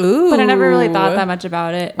cute, Ooh. but I never really thought that much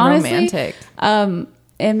about it. Honestly, Romantic.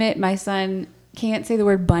 Emmett, my son, can't say the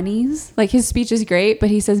word bunnies. Like his speech is great, but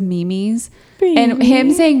he says memes. And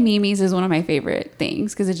him saying memes is one of my favorite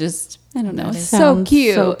things because it just, I don't know, it's so Sounds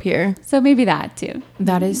cute. so pure. So maybe that too.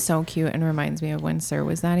 That is so cute and reminds me of when Sir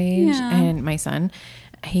was that age. Yeah. And my son,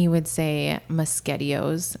 he would say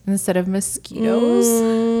mosquitoes instead of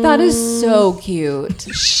mosquitoes. That is so cute.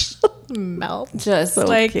 Melt. Just So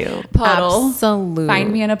like cute. puddle. Absolutely.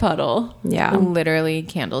 Find me in a puddle. Yeah. Literally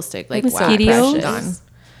candlestick. Like, Mosquitoes. wow, precious.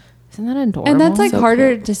 Isn't that adorable? And that's like So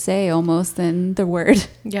harder to say almost than the word.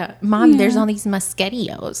 yeah. Mom, there's all these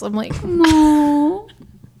mosquitoes. I'm like, No.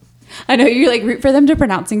 I know you like root for them to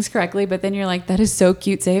pronounce things correctly, but then you're like, that is so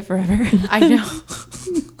cute. Say it forever. I know.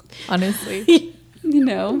 Honestly. You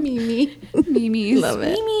know, Mimi. memes. Love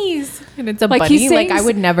it. Mimis. And it's a Like bunny. he's saying, Like I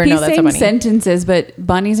would never know he's that's a saying bunny. sentences, but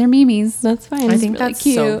bunnies are memes. That's fine. I think Really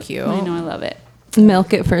that's so cute. I know, I love it.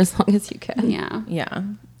 Milk it for as long as you can. Yeah. Yeah.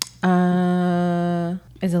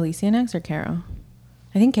 Is Alicia next or Caro?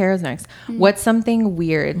 I think Caro's next. What's something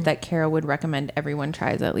weird that Caro would recommend everyone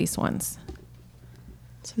tries at least once?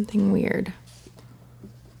 Something weird.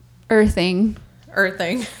 Earthing.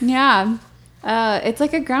 Earthing. Yeah. It's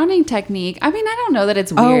like a grounding technique. I mean, I don't know that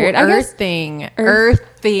it's weird. I guess earthing. Earth-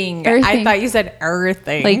 Earthing. I Earthing. thought you said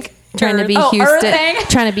earthing. Like trying to be Oh, Houston. earthing.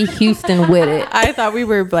 Trying to be Houston with it. I thought we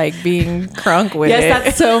were like being crunk with yes, it.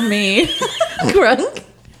 that's so me. Crunk.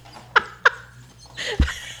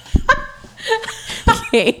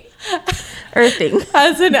 Okay. Earthing.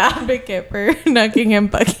 As an advocate for nucking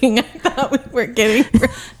and bucking, I thought we were getting.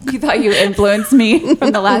 You thought you influenced me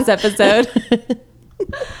from the last episode.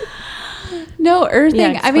 No, earthing.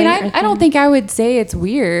 Yeah, I mean, explain I don't earthing. think I would say it's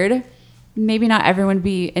weird. Maybe not everyone would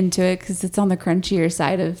be into it because it's on the crunchier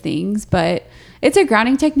side of things, but it's a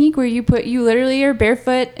grounding technique where you literally are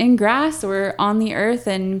barefoot in grass or on the earth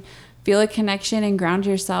and feel a connection and ground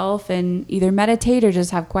yourself and either meditate or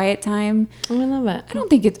just have quiet time. Oh, I love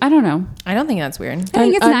it. I don't know. I don't think that's weird. I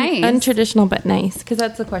think it's nice. Untraditional but nice. Because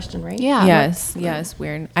that's the question, right? Yeah. Yes,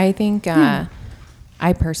 weird. I think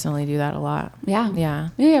I personally do that a lot. Yeah. Yeah.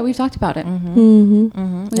 Yeah, we've talked about it.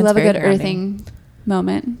 Mm-hmm. We It's love a very good grounding. earthing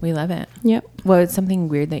moment. We love it. Yep. What's something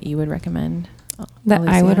weird that you would recommend? That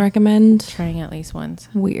I Alicia? would recommend. Trying at least once.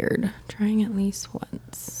 Weird. Trying at least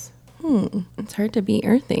once. It's hard to be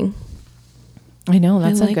earthing. I know,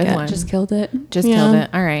 that's I a like good it. one. Just killed it. Just Yeah. killed it.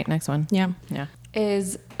 All right, next one. Yeah. Yeah.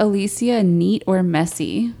 Is Alicia neat or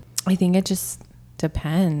messy? I think it just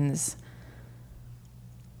depends.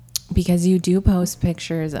 Because you do post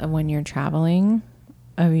pictures of when you're traveling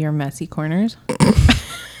of your messy corners.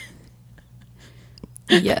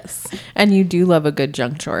 Yes. And you do love a good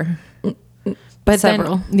junk drawer. But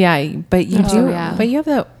Several. But you Oh, do. yeah. But you have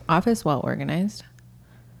the office well organized.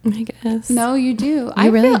 I guess. No, you do.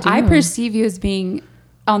 You really do. I perceive you as being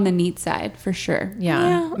on the neat side for sure. Yeah.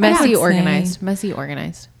 Yeah, I Messy would organized. say. Messy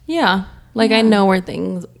organized. Yeah. Like I Yeah. know where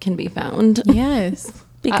things can be found Yes.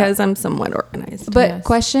 because I'm somewhat organized. But Yes.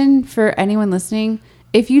 question for anyone listening: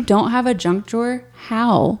 if you don't have a junk drawer,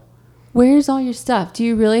 how? Where's all your stuff? Do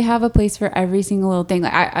you really have a place for every single little thing?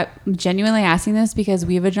 Like I'm genuinely asking this because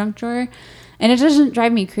we have a junk drawer, and it doesn't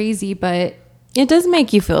drive me crazy, but it does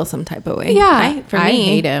make you feel some type of way. Yeah. I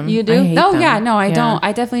hate 'em. You do? I hate oh them. yeah, no, I Yeah. don't.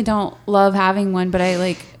 I definitely don't love having one, but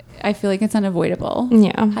I feel like it's unavoidable.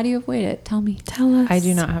 Yeah. How do you avoid it? Tell me. Tell us. I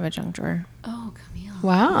do not have a junk drawer. Oh, Camille.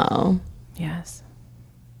 Wow. Yes.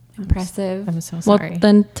 Impressive. I'm so Well, sorry.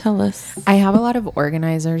 then tell us. I have a lot of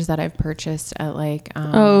organizers that I've purchased at like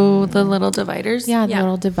The little dividers? yeah, the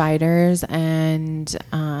little dividers. And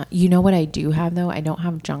you know what I do have though? I don't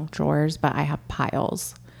have junk drawers, but I have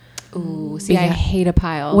piles. Ooh, see, I hate a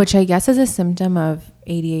pile. Which I guess is a symptom of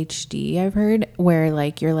ADHD, I've heard, where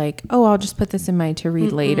like you're like, oh, I'll just put this in my to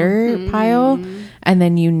read later pile, and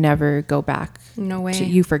then you never go back. No way.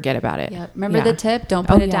 You forget about it. Yep. Remember Yeah. the tip? Don't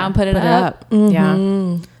put it down, put it up.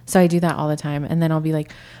 Yeah. So I do that all the time, and then I'll be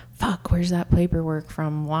like, fuck, where's that paperwork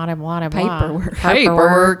from? Blah, blah, blah, blah.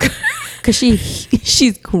 Paperwork. Because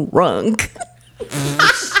she's drunk.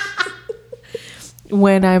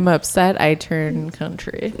 When I'm upset, I turn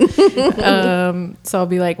country. So I'll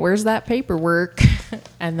be like, "Where's that paperwork?"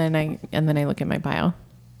 And then I look at my pile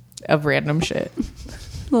of random shit.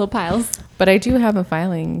 Little piles. But I do have a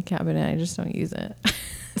filing cabinet. I just don't use it.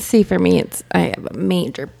 See, for me, I have a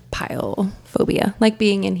major pile phobia. Like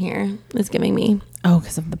being in here is giving me, Oh,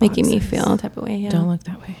 because of the making me boxes. feel a type of way. Yeah. Don't look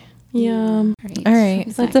that way. Yeah. All right.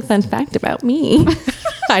 So that's a fun fact about me.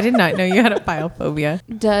 I did not know you had a pile phobia.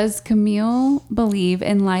 Does Camille believe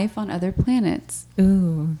in life on other planets?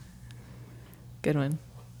 Ooh, good one.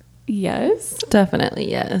 Yes. Definitely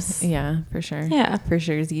yes. Yeah, for sure. Yeah. For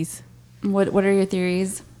sure. Z's. What are your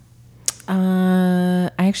theories? I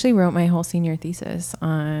actually wrote my whole senior thesis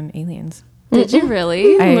on aliens. Did you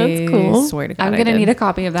really? That's cool. I swear to God, I'm I gonna did. need a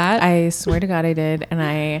copy of that. I swear to God I did.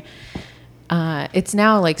 And it's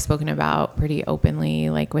now like spoken about pretty openly,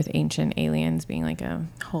 like with Ancient Aliens being like a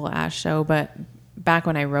whole ass show. But back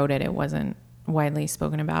when I wrote it, it wasn't widely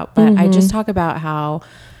spoken about. But I just talk about how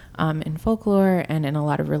in folklore and in a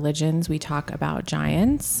lot of religions, we talk about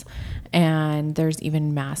giants. And there's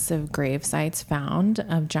even massive grave sites found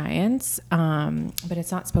of giants, but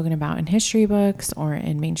it's not spoken about in history books or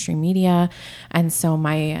in mainstream media. And so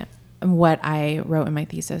what I wrote in my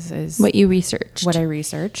thesis is What you researched. what I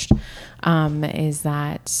researched is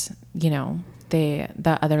that, you know, the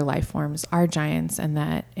other life forms are giants, and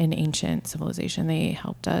that in ancient civilization, they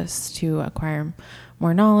helped us to acquire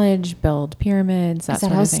more knowledge, build pyramids. Is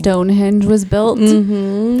that how Stonehenge was built?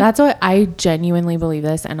 That's what I genuinely believe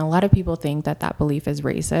this. And a lot of people think that belief is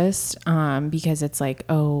racist because it's like,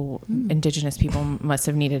 oh, indigenous people must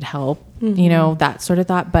have needed help, you know, that sort of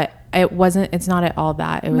thought. But it's not at all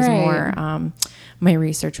that. It was more, my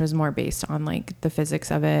research was more based on like the physics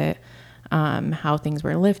of it, how things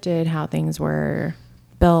were lifted, how things were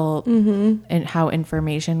built, and how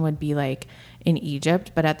information would be like in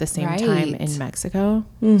Egypt, but at the same time in Mexico.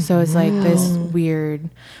 So it's like this weird,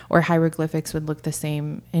 or hieroglyphics would look the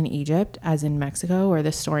same in Egypt as in Mexico, or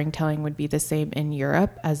the storytelling would be the same in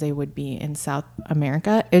Europe as they would be in South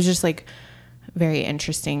America. It's just like very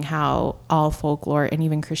interesting how all folklore and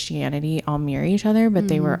even Christianity all mirror each other, but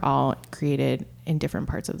they were all created in different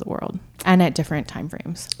parts of the world and at different time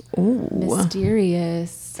frames. Ooh.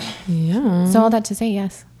 Mysterious. Yeah. So all that to say,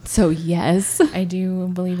 yes, So yes. I do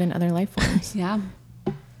believe in other life forms. Yeah.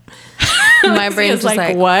 My brain's just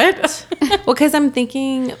like what? well, because I'm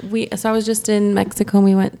thinking so I was just in Mexico and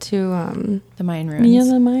we went to The Mayan ruins. yeah,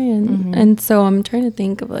 the Mayan. And so I'm trying to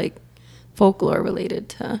think of like folklore related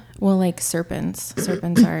to Well, like serpents.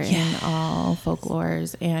 Serpents are in all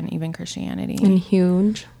folklores and even Christianity. and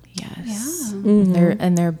huge. Yes. Yeah.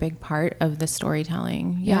 They're a big part of the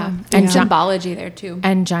storytelling. Yeah. And And symbology there too.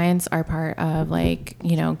 and giants are part of like,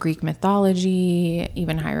 you know, Greek mythology,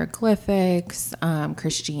 even hieroglyphics,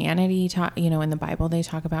 Christianity, you know, in the Bible, they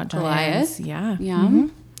talk about giants. Yeah. Yeah.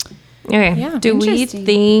 Okay. Yeah. Do we Interesting.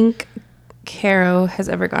 think Caro has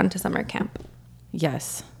ever gone to summer camp?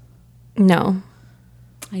 Yes. No.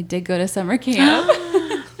 I did go to summer camp.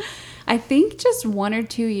 I think just 1 or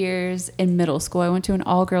 2 years in middle school. I went to an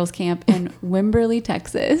all-girls camp in Wimberley,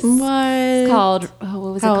 Texas. What? It's called,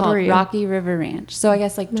 what was How it old were called? you? Rocky River Ranch. So I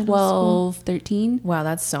guess like 12, 13. Wow,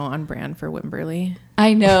 that's so on brand for Wimberley.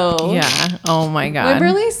 I know. Yeah. Oh my God.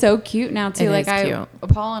 Wimberley's so cute now too. It Like is cute.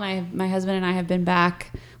 Paul and I, my husband and I have been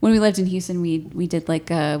back when we lived in Houston. We did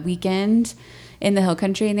like a weekend in the hill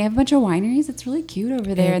country, and they have a bunch of wineries. It's really cute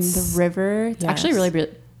over there, and the river. It's actually yes. really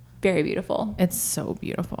very beautiful. It's so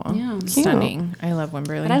beautiful. Yeah. Cute. Stunning. I love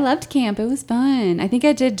Wimberley. But I loved camp. It was fun. I think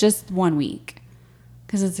I did just 1 week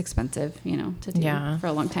because it's expensive, you know, to do for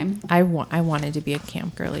a long time. I wanted to be a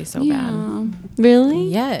camp girly so bad. Really?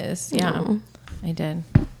 Yes. Yeah. No. I did.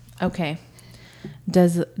 Okay.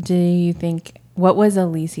 Do you think, what was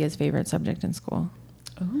Alicia's favorite subject in school?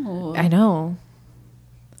 Oh, I know.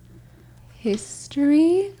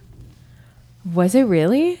 history. Was it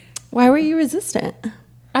really? Why were you resistant?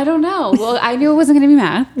 I don't know. Well, I knew it wasn't going to be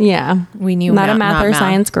math. Yeah. We knew Not a math or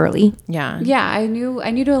science girly. Yeah. Yeah, I knew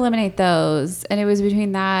to eliminate those, and it was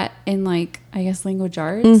between that and like I guess language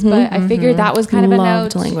arts. But I figured that was kind of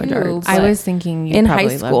Loved a no language too, arts. but- I was thinking you In probably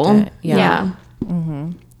high school. loved it. Yeah.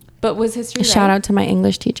 But was history? Shout right? out to my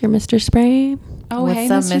English teacher, Mr. Spray. Oh, What's hey,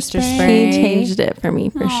 up, Mr. Mr. Spray. Spray? He changed it for me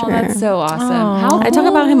for Oh, sure. that's so awesome. Aw. How I talk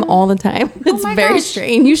about him cool. all the time. It's my very gosh.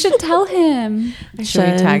 strange. You should tell him.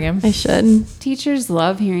 Should we tag him? I should. Teachers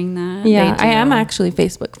love hearing that. Yeah, They I am do. actually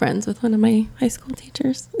Facebook friends with one of my high school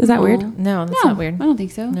teachers. Is that weird? No, that's No, not weird. I don't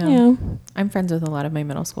think so. No. Yeah. I'm friends with a lot of my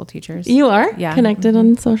middle school teachers. You are? Yeah. Connected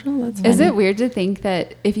on social? That's Is funny. it weird to think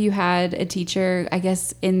that if you had a teacher, I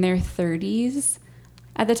guess in their 30s,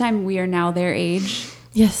 at the time we are now their age,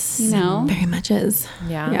 Yes. you know? Very much is.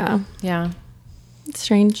 Yeah. Yeah. Yeah. It's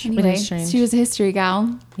strange. Anyway, strange. she was a history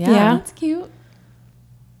gal. Yeah. Yeah. That's cute.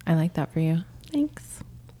 I like that for you. Thanks.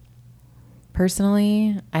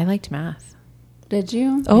 Personally, I liked math. Did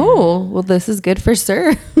you? Oh, well, this is good for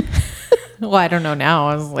sir. Well, I don't know now.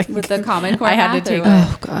 I was like, With the Common Core I had math to take. or what?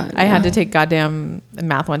 Oh, God. I had to take goddamn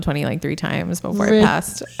math 120 like 3 times before Really? I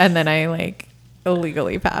passed, and then I like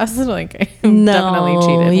illegally passed. Like I No, definitely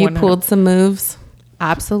cheated. you 100 pulled some moves.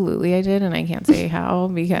 Absolutely, I did, and I can't say how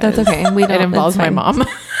because That's okay. We don't. It involves it's my fine. mom.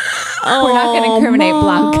 We're not going to incriminate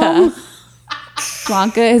Blanca.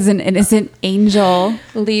 Blanca is an innocent angel.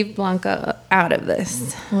 Leave Blanca out of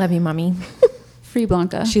this. Love you, mommy. Free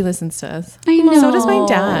Blanca. She listens to us. I know. So does my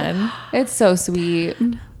dad. It's so sweet.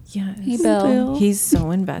 Yes. Hey, Bill. He's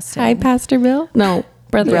so invested. Hi, Pastor Bill. No,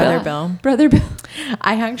 Brother Bill. Brother Bill.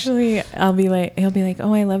 He'll be like,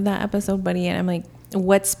 oh, I love that episode, buddy. And I'm like,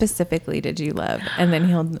 what specifically did you love? And then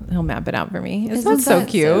he'll map it out for me. Isn't that so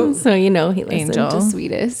cute? So he listens. Angel. The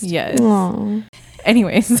sweetest. Yes. Aww.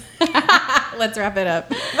 Anyways, let's wrap it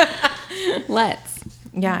up. Let's.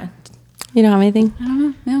 Yeah. You don't have anything? I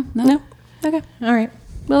don't know. No. Okay. All right.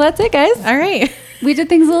 Well, that's it, guys. All right. We did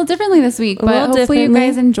things a little differently this week, but hopefully you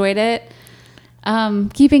guys enjoyed it.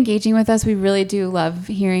 Keep engaging with us. We really do love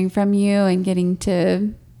hearing from you and getting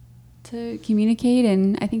to communicate.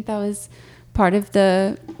 And I think that was part of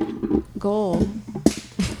the goal.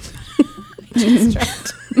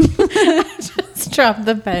 I just dropped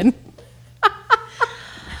the pen.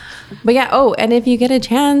 But yeah, and if you get a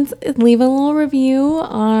chance, leave a little review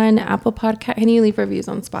on Apple Podcast. Can you leave reviews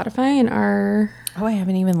on Spotify and our... Oh, I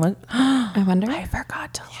haven't even looked. I wonder. I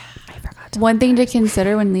forgot to. One thing to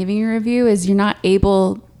consider when leaving a review is you're not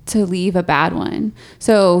able to leave a bad one.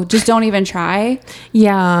 So just don't even try.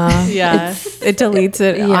 Yeah. Yeah. It deletes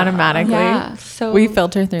it automatically. Yeah. So we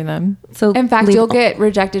filter through them. So in fact, you'll get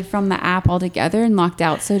rejected from the app altogether and locked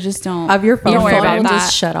out. So just don't. Of your phone. Don't worry phone about will that.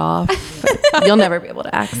 just shut off. You'll never be able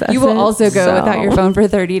to access it. You will also go without your phone for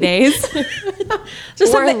 30 days. Just or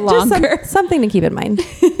something, longer. Something to keep in mind.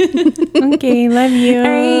 Okay. Love you. All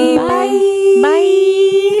right, Bye. Bye.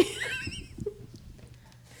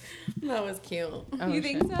 That was cute. You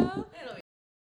think so?